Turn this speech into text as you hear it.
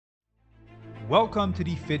Welcome to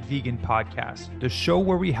the Fit Vegan Podcast, the show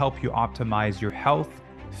where we help you optimize your health,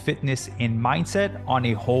 fitness, and mindset on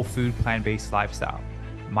a whole food, plant-based lifestyle.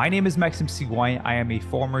 My name is Maxime Sigouin. I am a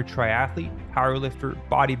former triathlete, powerlifter,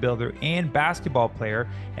 bodybuilder, and basketball player,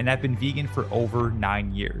 and I've been vegan for over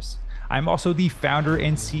 9 years. I'm also the founder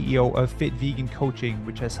and CEO of Fit Vegan Coaching,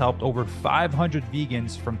 which has helped over 500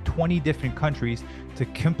 vegans from 20 different countries to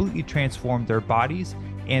completely transform their bodies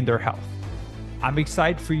and their health. I'm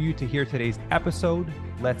excited for you to hear today's episode.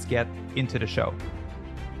 Let's get into the show.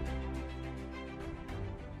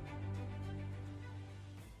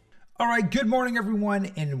 All right, good morning,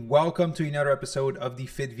 everyone, and welcome to another episode of the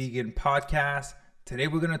Fit Vegan Podcast. Today,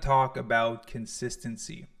 we're going to talk about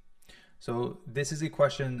consistency. So this is a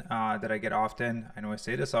question that I get often. I know I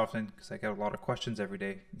say this often because I get a lot of questions every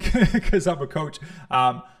day because I'm a coach.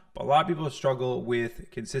 But a lot of people struggle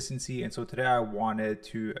with consistency. And so today I wanted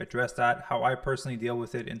to address that, how I personally deal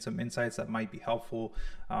with it, and some insights that might be helpful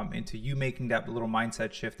into you making that little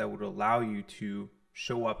mindset shift that would allow you to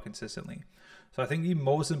show up consistently. So I think the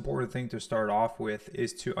most important thing to start off with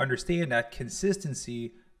is to understand that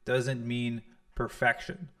consistency doesn't mean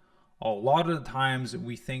perfection. A lot of the times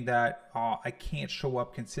we think that I can't show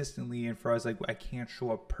up consistently, and for us, like, I can't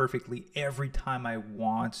show up perfectly every time I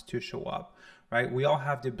want to show up, right? We all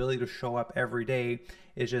have the ability to show up every day.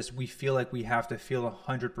 It's just we feel like we have to feel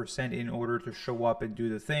 100% in order to show up and do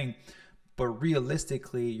the thing. But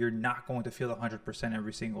realistically, you're not going to feel 100%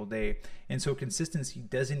 every single day. And so consistency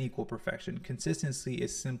doesn't equal perfection. Consistency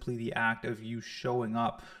is simply the act of you showing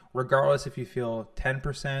up, regardless if you feel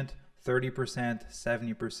 10%, 30%,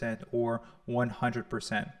 70%, or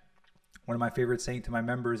 100%. One of my favorite saying to my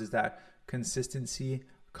members is that consistency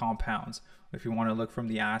compounds. If you want to look from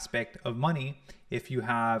the aspect of money, if you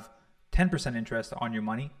have 10% interest on your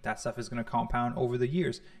money, that stuff is going to compound over the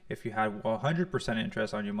years. If you had 100%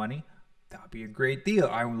 interest on your money, that would be a great deal.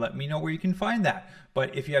 Let me know where you can find that.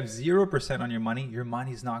 But if you have 0% on your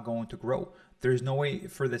money's not going to grow. There's no way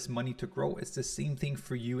for this money to grow. It's the same thing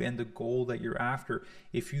for you and the goal that you're after.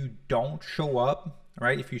 If you don't show up,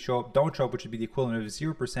 right? If you don't show up, which would be the equivalent of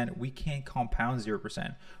 0%, we can't compound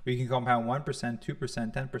 0%. We can compound 1%,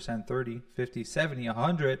 2%, 10%, 30, 50, 70,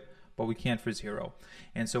 100, but we can't for 0.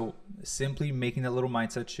 And so simply making that little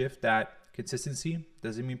mindset shift that consistency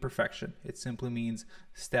doesn't mean perfection. It simply means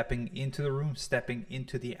stepping into the room, stepping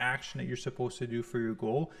into the action that you're supposed to do for your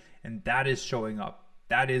goal. And that is showing up.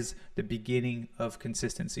 That is the beginning of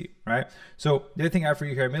consistency, right? So the other thing I have for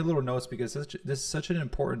you here, I made little notes because this is such an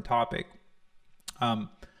important topic.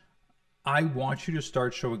 I want you to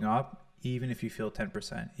start showing up even if you feel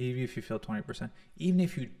 10%, even if you feel 20%, even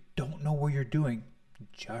if you don't know what you're doing.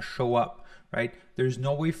 Just show up, right? There's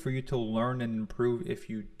no way for you to learn and improve if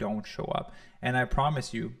you don't show up. And I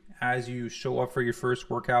promise you, as you show up for your first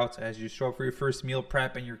workouts, as you show up for your first meal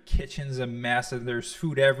prep and your kitchen's a mess and there's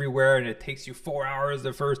food everywhere and it takes you 4 hours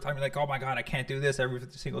the first time, you're like, oh my God, I can't do this every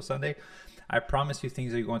single Sunday. I promise you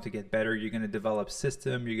things are going to get better. You're going to develop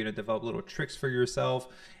system. You're going to develop little tricks for yourself,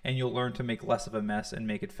 and you'll learn to make less of a mess and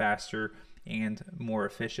make it faster and more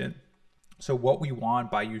efficient. So what we want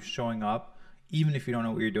by you showing up, even if you don't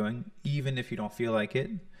know what you're doing, even if you don't feel like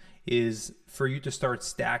it, is for you to start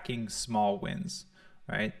stacking small wins,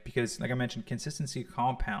 right? Because like I mentioned, consistency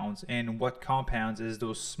compounds, and what compounds is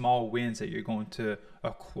those small wins that you're going to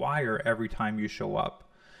acquire every time you show up.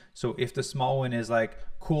 So if the small win is like,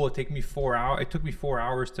 cool, it took me 4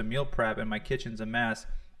 hours to meal prep and my kitchen's a mess,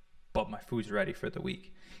 but my food's ready for the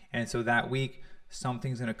week. And so that week,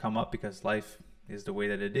 something's going to come up because life is the way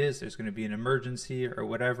that it is. There's going to be an emergency or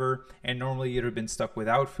whatever. And normally you'd have been stuck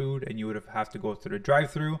without food and you would have to go through the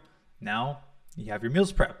drive-through. Now you have your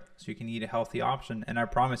meals prep, so you can eat a healthy option. And I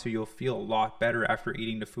promise you, you'll feel a lot better after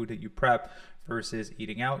eating the food that you prep versus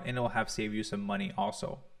eating out, and it'll have saved you some money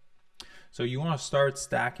also. So you want to start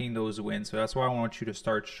stacking those wins. So that's why I want you to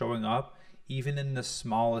start showing up even in the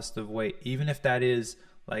smallest of ways. Even if that is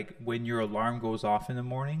like when your alarm goes off in the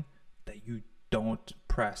morning, that you don't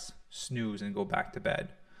press snooze and go back to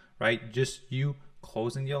bed, right? Just you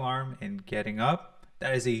closing the alarm and getting up.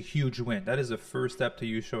 That is a huge win. That is the first step to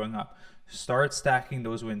you showing up. Start stacking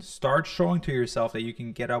those wins. Start showing to yourself that you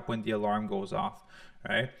can get up when the alarm goes off,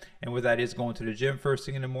 right? And what that is, going to the gym first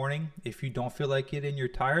thing in the morning. If you don't feel like it and you're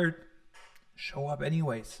tired, show up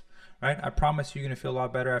anyways, right? I promise you're going to feel a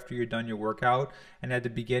lot better after you're done your workout. And at the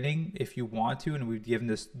beginning, if you want to, and we've given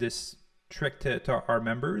this trick to our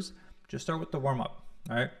members, just start with the warm-up,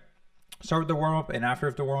 all right? Start with the warm-up, and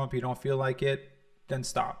after the warm-up you don't feel like it, then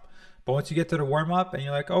stop. But once you get to the warm up and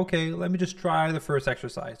you're like, okay, let me just try the first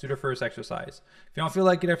exercise, do the first exercise. If you don't feel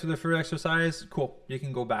like it after the first exercise, cool, you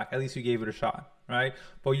can go back. At least you gave it a shot, right?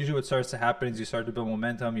 But usually what starts to happen is you start to build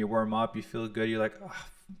momentum, you warm up, you feel good, you're like, oh,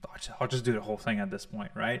 I'll just do the whole thing at this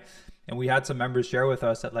point, right? And we had some members share with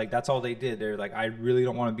us that like, that's all they did. They're like, I really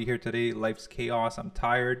don't want to be here today. Life's chaos. I'm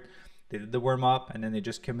tired. They did the warm up and then they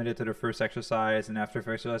just committed to their first exercise. And after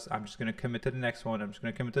first exercise, I'm just going to commit to the next one. I'm just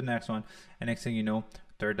going to commit to the next one. And next thing you know,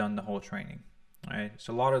 they're done the whole training, right?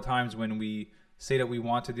 So a lot of times when we say that we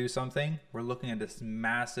want to do something, we're looking at this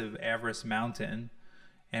massive Everest mountain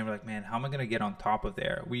and we're like, man, how am I going to get on top of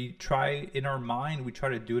there? We try in our mind, we try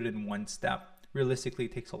to do it in one step. Realistically,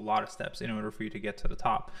 it takes a lot of steps in order for you to get to the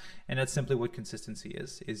top. And that's simply what consistency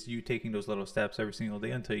is you taking those little steps every single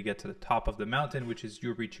day until you get to the top of the mountain, which is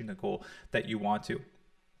you reaching the goal that you want to.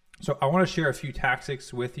 So I want to share a few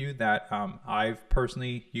tactics with you that I've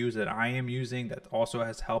personally used, that I am using, that also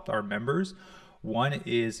has helped our members. One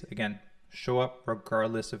is, again, show up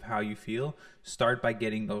regardless of how you feel. Start by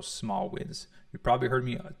getting those small wins. You've probably heard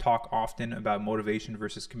me talk often about motivation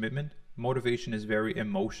versus commitment. Motivation is very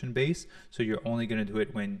emotion based, so you're only going to do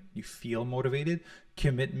it when you feel motivated.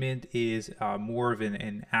 Commitment is more of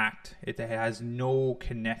an act. It has no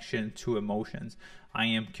connection to emotions. I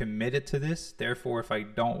am committed to this, therefore if I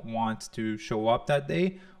don't want to show up that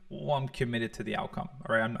day, well, I'm committed to the outcome.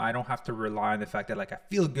 All right, I don't have to rely on the fact that like I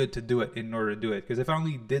feel good to do it in order to do it, because if I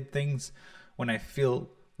only did things when I feel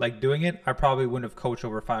like doing it, I probably wouldn't have coached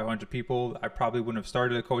over 500 people. I probably wouldn't have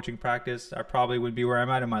started a coaching practice. I probably wouldn't be where I'm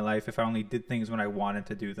at in my life if I only did things when I wanted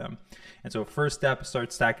to do them. And so first step,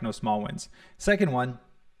 start stacking those small wins. Second one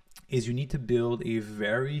is you need to build a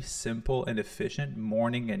very simple and efficient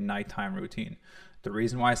morning and nighttime routine. The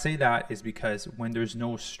reason why I say that is because when there's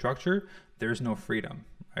no structure, there's no freedom,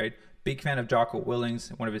 right? Big fan of Jocko Willings.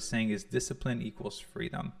 One of his saying is discipline equals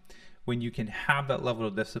freedom. When you can have that level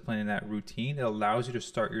of discipline in that routine, it allows you to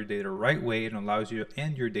start your day the right way and allows you to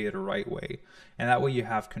end your day the right way. And that way you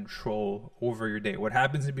have control over your day. What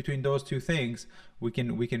happens in between those two things, we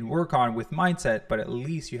can work on with mindset, but at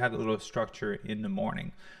least you have a little structure in the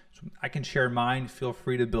morning. So I can share mine. Feel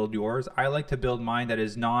free to build yours. I like to build mine that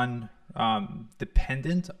is non-dependent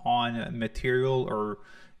on material or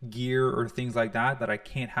gear or things like that I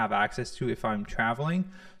can't have access to if I'm traveling.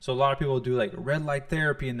 So a lot of people do like red light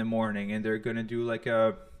therapy in the morning, and they're going to do like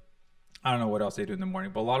I don't know what else they do in the morning,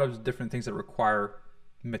 but a lot of different things that require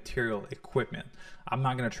material equipment. I'm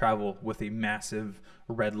not going to travel with a massive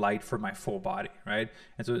red light for my full body, right?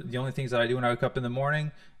 And so the only things that I do when I wake up in the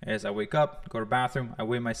morning is I wake up, go to the bathroom, I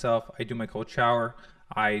weigh myself, I do my cold shower,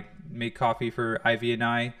 I make coffee for Ivy and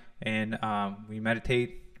I, and we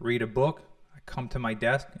meditate, read a book, come to my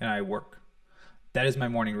desk, and I work. That is my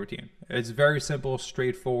morning routine. It's very simple,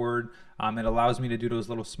 straightforward. It allows me to do those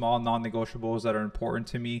little small non-negotiables that are important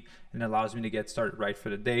to me, and it allows me to get started right for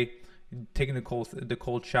the day. Taking the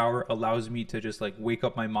cold shower allows me to just like wake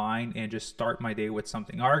up my mind and just start my day with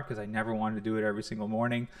something hard, because I never wanted to do it every single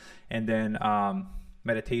morning. And then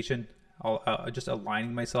meditation, just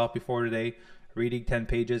aligning myself before the day, reading 10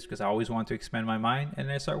 pages because I always want to expand my mind, and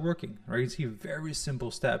then I start working. Right? You see very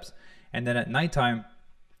simple steps. And then at nighttime,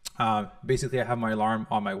 basically I have my alarm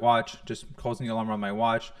on my watch, just closing the alarm on my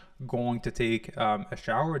watch, going to take a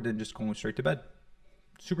shower, and then just going straight to bed.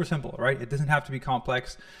 Super simple, right? It doesn't have to be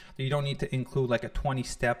complex. You don't need to include like a 20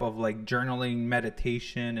 step of like journaling,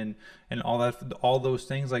 meditation, and all that, all those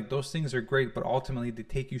things. Like those things are great, but ultimately they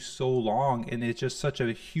take you so long, and it's just such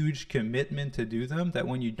a huge commitment to do them that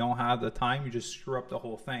when you don't have the time, you just screw up the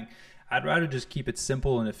whole thing. I'd rather just keep it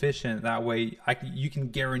simple and efficient. That way you can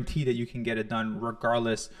guarantee that you can get it done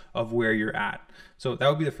regardless of where you're at. So that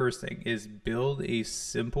would be the first thing, is build a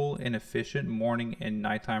simple and efficient morning and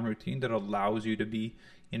nighttime routine that allows you to be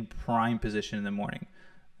in prime position in the morning.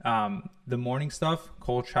 The morning stuff,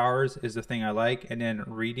 cold showers is the thing I like. And then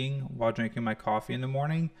reading while drinking my coffee in the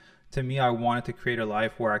morning. To me, I wanted to create a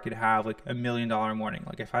life where I could have like $1 million morning.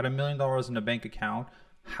 Like if I had $1 million in a bank account,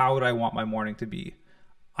 how would I want my morning to be?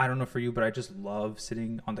 I don't know for you, but I just love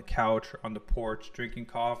sitting on the couch or on the porch, drinking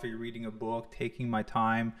coffee, reading a book, taking my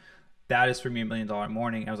time. That is for me $1 million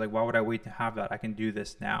morning. I was like, why would I wait to have that? I can do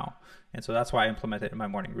this now. And so that's why I implemented it in my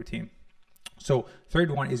morning routine. So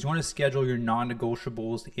third one is you want to schedule your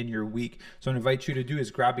non-negotiables in your week. So what I invite you to do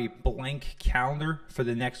is grab a blank calendar for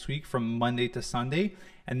the next week from Monday to Sunday.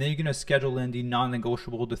 And then you're going to schedule in the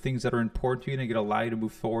non-negotiable, the things that are important to you and going to allow you to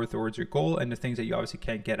move forward towards your goal, and the things that you obviously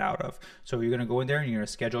can't get out of. So you're going to go in there and you're going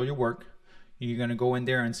to schedule your work. You're going to go in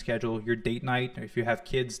there and schedule your date night. If you have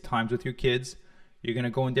kids, times with your kids. You're going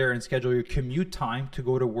to go in there and schedule your commute time to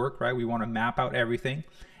go to work, right? We want to map out everything.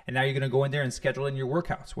 And now you're going to go in there and schedule in your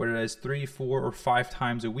workouts, whether it is 3, 4, or 5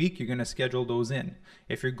 times a week. You're going to schedule those in.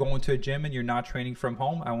 If you're going to a gym and you're not training from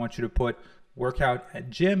home, I want you to put workout at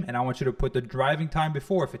gym, and I want you to put the driving time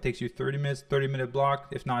before. If it takes you 30 minutes, 30-minute block,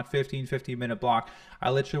 if not 15-minute block.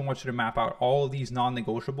 I literally want you to map out all of these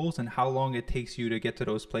non-negotiables and how long it takes you to get to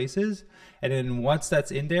those places. And then once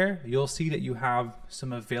that's in there, you'll see that you have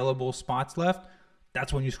some available spots left.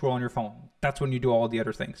 That's when you scroll on your phone. That's when you do all the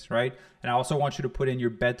other things, right? And I also want you to put in your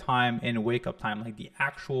bedtime and wake up time, like the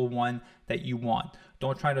actual one that you want.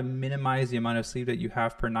 Don't try to minimize the amount of sleep that you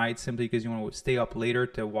have per night simply because you want to stay up later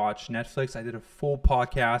to watch Netflix. I did a full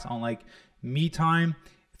podcast on like me time.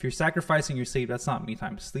 If you're sacrificing your sleep, that's not me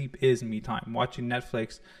time. Sleep is me time. Watching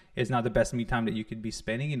Netflix is not the best me time that you could be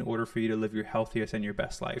spending in order for you to live your healthiest and your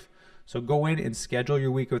best life. So go in and schedule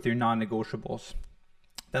your week with your non-negotiables.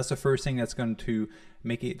 That's the first thing that's going to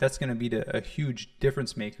make it, that's going to be a huge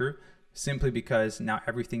difference maker, simply because now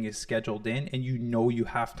everything is scheduled in and you know you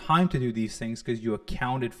have time to do these things because you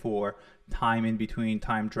accounted for time in between,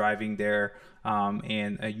 time driving there,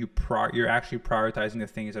 and you're actually prioritizing the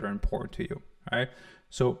things that are important to you. All right.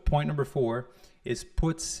 So point number 4 is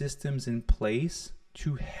put systems in place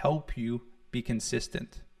to help you be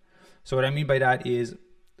consistent. So what I mean by that is,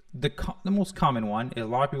 the most common one is a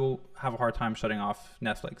lot of people have a hard time shutting off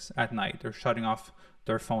Netflix at night. They're shutting off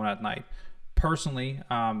their phone at night. Personally,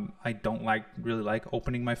 I don't really like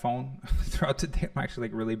opening my phone throughout the day. I'm actually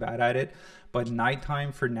really bad at it. But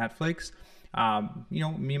nighttime for Netflix,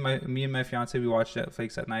 me and my fiance, we watch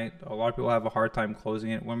Netflix at night. A lot of people have a hard time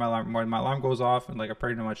closing it. When my alarm goes off, and I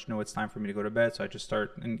pretty much know it's time for me to go to bed, so I just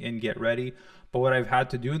start and get ready. But what I've had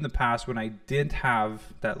to do in the past when I didn't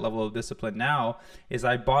have that level of discipline now is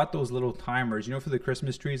I bought those little timers, for the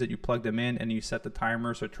Christmas trees that you plug them in and you set the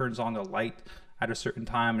timer so it turns on the light at a certain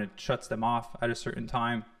time and it shuts them off at a certain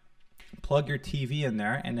time. Plug your TV in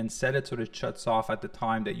there and then set it so that it shuts off at the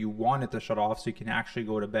time that you want it to shut off so you can actually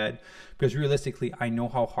go to bed. Because realistically, I know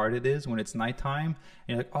how hard it is when it's nighttime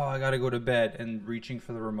and you're like, oh, I gotta go to bed, and reaching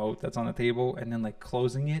for the remote that's on the table and then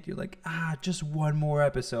closing it, you're like, just one more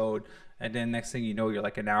episode. And then next thing you know, you're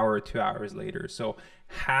an hour or 2 hours later. So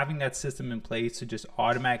having that system in place to just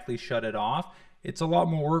automatically shut it off, it's a lot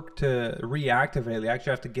more work to reactivate. You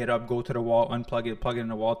actually have to get up, go to the wall, unplug it, plug it in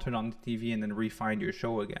the wall, turn on the TV, and then re-find your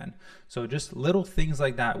show again. So just little things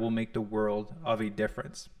like that will make the world of a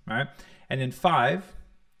difference, right? And then 5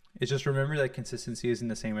 is just remember that consistency isn't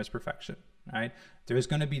the same as perfection, right? There's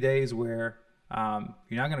going to be days where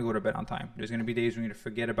you're not going to go to bed on time. There's going to be days when you're going to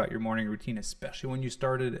forget about your morning routine, especially when you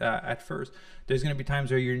started at first. There's going to be times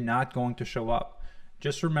where you're not going to show up.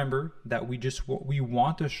 Just remember that we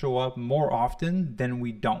want to show up more often than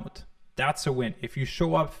we don't. That's a win. If you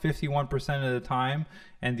show up 51% of the time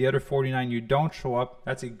and the other 49 you don't show up,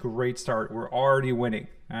 that's a great start. We're already winning,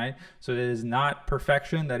 all right? So that is not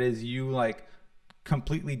perfection. That is you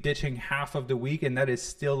completely ditching half of the week, and that is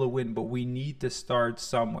still a win, but we need to start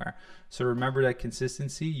somewhere. So remember that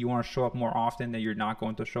consistency. You want to show up more often than you're not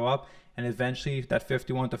going to show up, and eventually that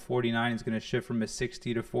 51 to 49 is going to shift from a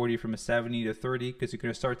 60 to 40, from a 70 to 30, because you're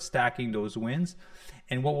going to start stacking those wins.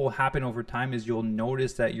 And what will happen over time is you'll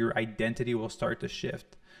notice that your identity will start to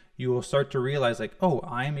shift. You will start to realize oh,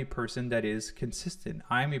 I am a person that is consistent.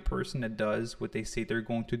 I am a person that does what they say they're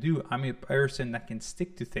going to do. I'm a person that can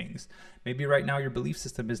stick to things. Maybe right now your belief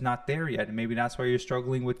system is not there yet, and maybe that's why you're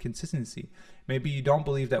struggling with consistency. Maybe you don't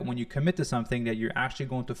believe that when you commit to something that you're actually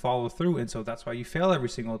going to follow through, and so that's why you fail every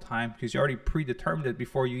single time, because you already predetermined it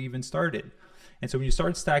before you even started. And so when you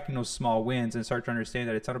start stacking those small wins and start to understand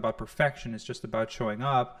that it's not about perfection, it's just about showing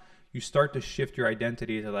up, you start to shift your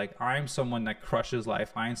identity to I'm someone that crushes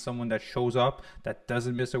life. I'm someone that shows up, that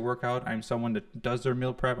doesn't miss a workout. I'm someone that does their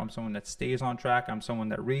meal prep. I'm someone that stays on track. I'm someone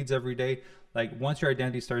that reads every day. Once your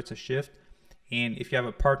identity starts to shift, and if you have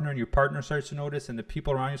a partner and your partner starts to notice and the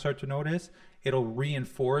people around you start to notice, it'll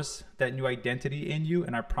reinforce that new identity in you.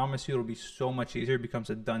 And I promise you, it'll be so much easier. It becomes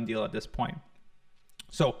a done deal at this point.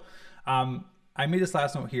 So I made this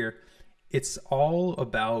last note here. It's all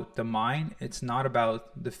about the mind. It's not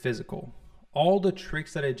about the physical. All the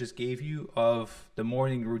tricks that I just gave you of the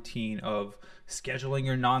morning routine, of scheduling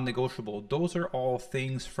your non-negotiable, those are all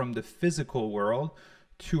things from the physical world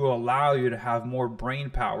to allow you to have more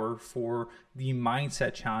brain power for the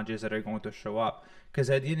mindset challenges that are going to show up. Because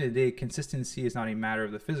at the end of the day, consistency is not a matter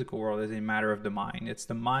of the physical world, it's a matter of the mind. It's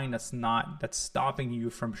the mind that's stopping you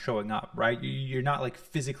from showing up, right? You're not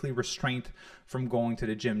physically restrained from going to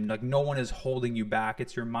the gym. No one is holding you back.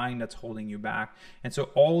 It's your mind that's holding you back. And so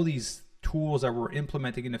all these tools that we're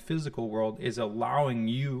implementing in the physical world is allowing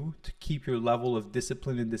you to keep your level of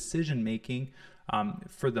discipline and decision making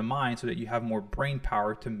for the mind, so that you have more brain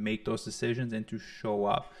power to make those decisions and to show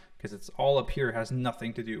up, because it's all up here. It has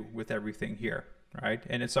nothing to do with everything here. Right.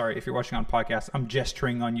 And it's, sorry if you're watching on podcast, I'm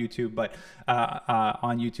gesturing on YouTube, but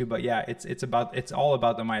yeah, it's all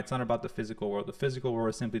about the mind. It's not about the physical world. The physical world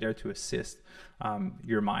is simply there to assist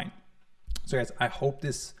your mind. So guys, I hope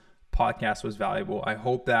this podcast was valuable. I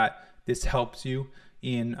hope that this helps you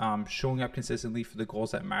in showing up consistently for the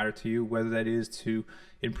goals that matter to you, whether that is to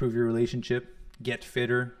improve your relationship, get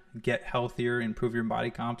fitter, get healthier, improve your body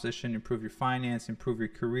composition, improve your finance, improve your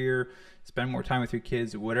career, spend more time with your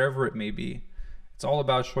kids, whatever it may be. It's all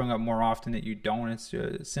about showing up more often that you don't. It's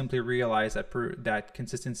to simply realize that that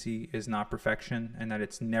consistency is not perfection, and that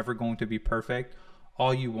it's never going to be perfect.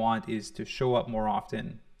 All you want is to show up more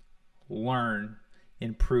often, learn,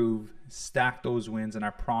 improve, stack those wins, and I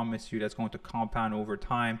promise you that's going to compound over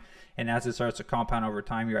time. And as it starts to compound over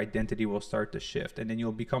time, your identity will start to shift, and then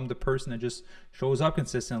you'll become the person that just shows up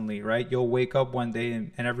consistently, right? You'll wake up one day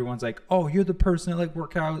and everyone's like, oh, you're the person that like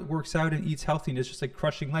works out and eats healthy, and it's just like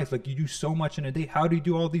crushing life. Like, you do so much in a day. How do you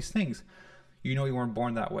do all these things? You know, you weren't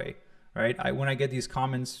born that way. Right? When I get these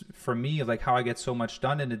comments from me of like how I get so much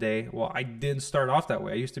done in a day, well, I didn't start off that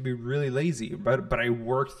way. I used to be really lazy, but I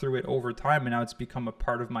worked through it over time, and now it's become a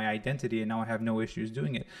part of my identity, and now I have no issues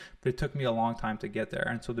doing it. But it took me a long time to get there.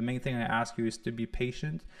 And so the main thing I ask you is to be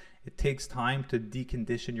patient. It takes time to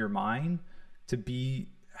decondition your mind to be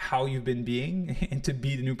how you've been being and to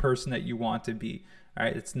be the new person that you want to be. All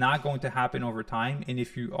right, it's not going to happen over time. And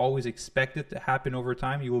if you always expect it to happen over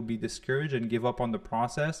time, you will be discouraged and give up on the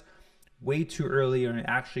process way too early and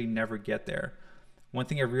actually never get there. One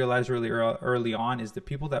thing I realized really early on is the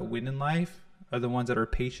people that win in life are the ones that are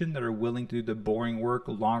patient, that are willing to do the boring work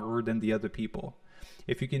longer than the other people.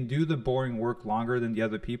 If you can do the boring work longer than the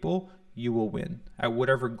other people, you will win at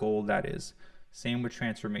whatever goal that is. Same with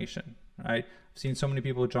transformation, right? I've seen so many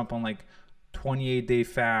people jump on like 28-day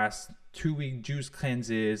fast, 2-week juice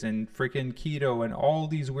cleanses, and freaking keto and all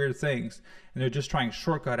these weird things, and they're just trying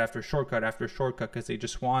shortcut after shortcut after shortcut because they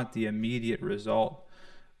just want the immediate result,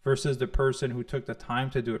 versus the person who took the time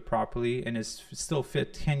to do it properly and is still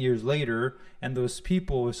fit 10 years later. And those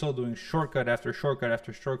people are still doing shortcut after shortcut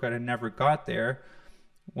after shortcut and never got there.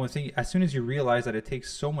 One thing, as soon as you realize that it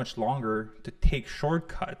takes so much longer to take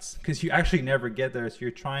shortcuts because you actually never get there, so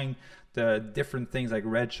you're trying the different things like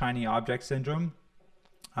red shiny object syndrome.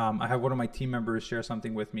 I have one of my team members share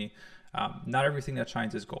something with me. Not everything that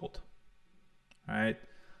shines is gold, right?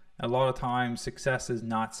 A lot of times success is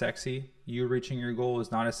not sexy. You reaching your goal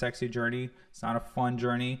is not a sexy journey. It's not a fun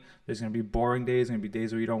journey. There's going to be boring days. There's going to be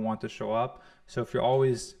days where you don't want to show up. So if you're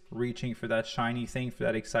always reaching for that shiny thing, for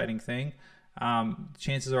that exciting thing,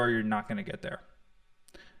 chances are you're not going to get there.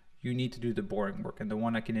 You need to do the boring work, and the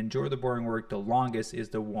one that can endure the boring work the longest is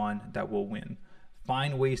the one that will win.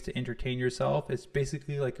 Find ways to entertain yourself. It's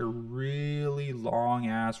basically like a really long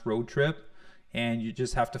ass road trip, and you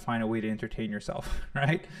just have to find a way to entertain yourself,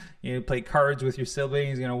 right? You play cards with your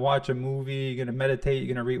siblings, you're gonna watch a movie, you're gonna meditate,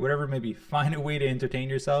 you're gonna read, whatever it may be. Find a way to entertain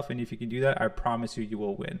yourself, and if you can do that, I promise you, you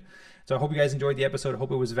will win. So I hope you guys enjoyed the episode. I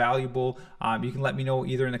hope it was valuable. You can let me know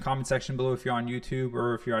either in the comment section below if you're on YouTube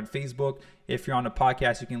or if you're on Facebook. If you're on a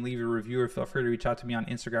podcast, you can leave a review, or feel free to reach out to me on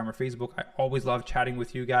Instagram or Facebook. I always love chatting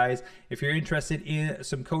with you guys. If you're interested in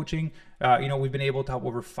some coaching, we've been able to help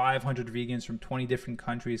over 500 vegans from 20 different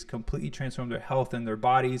countries completely transform their health and their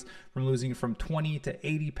bodies, from losing from 20 to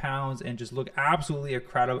 80 pounds and just look absolutely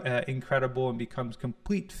incredible and become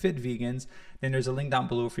complete fit vegans. Then there's a link down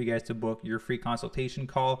below for you guys to book your free consultation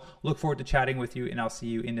call. Look forward to chatting with you, and I'll see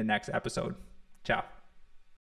you in the next episode. Ciao.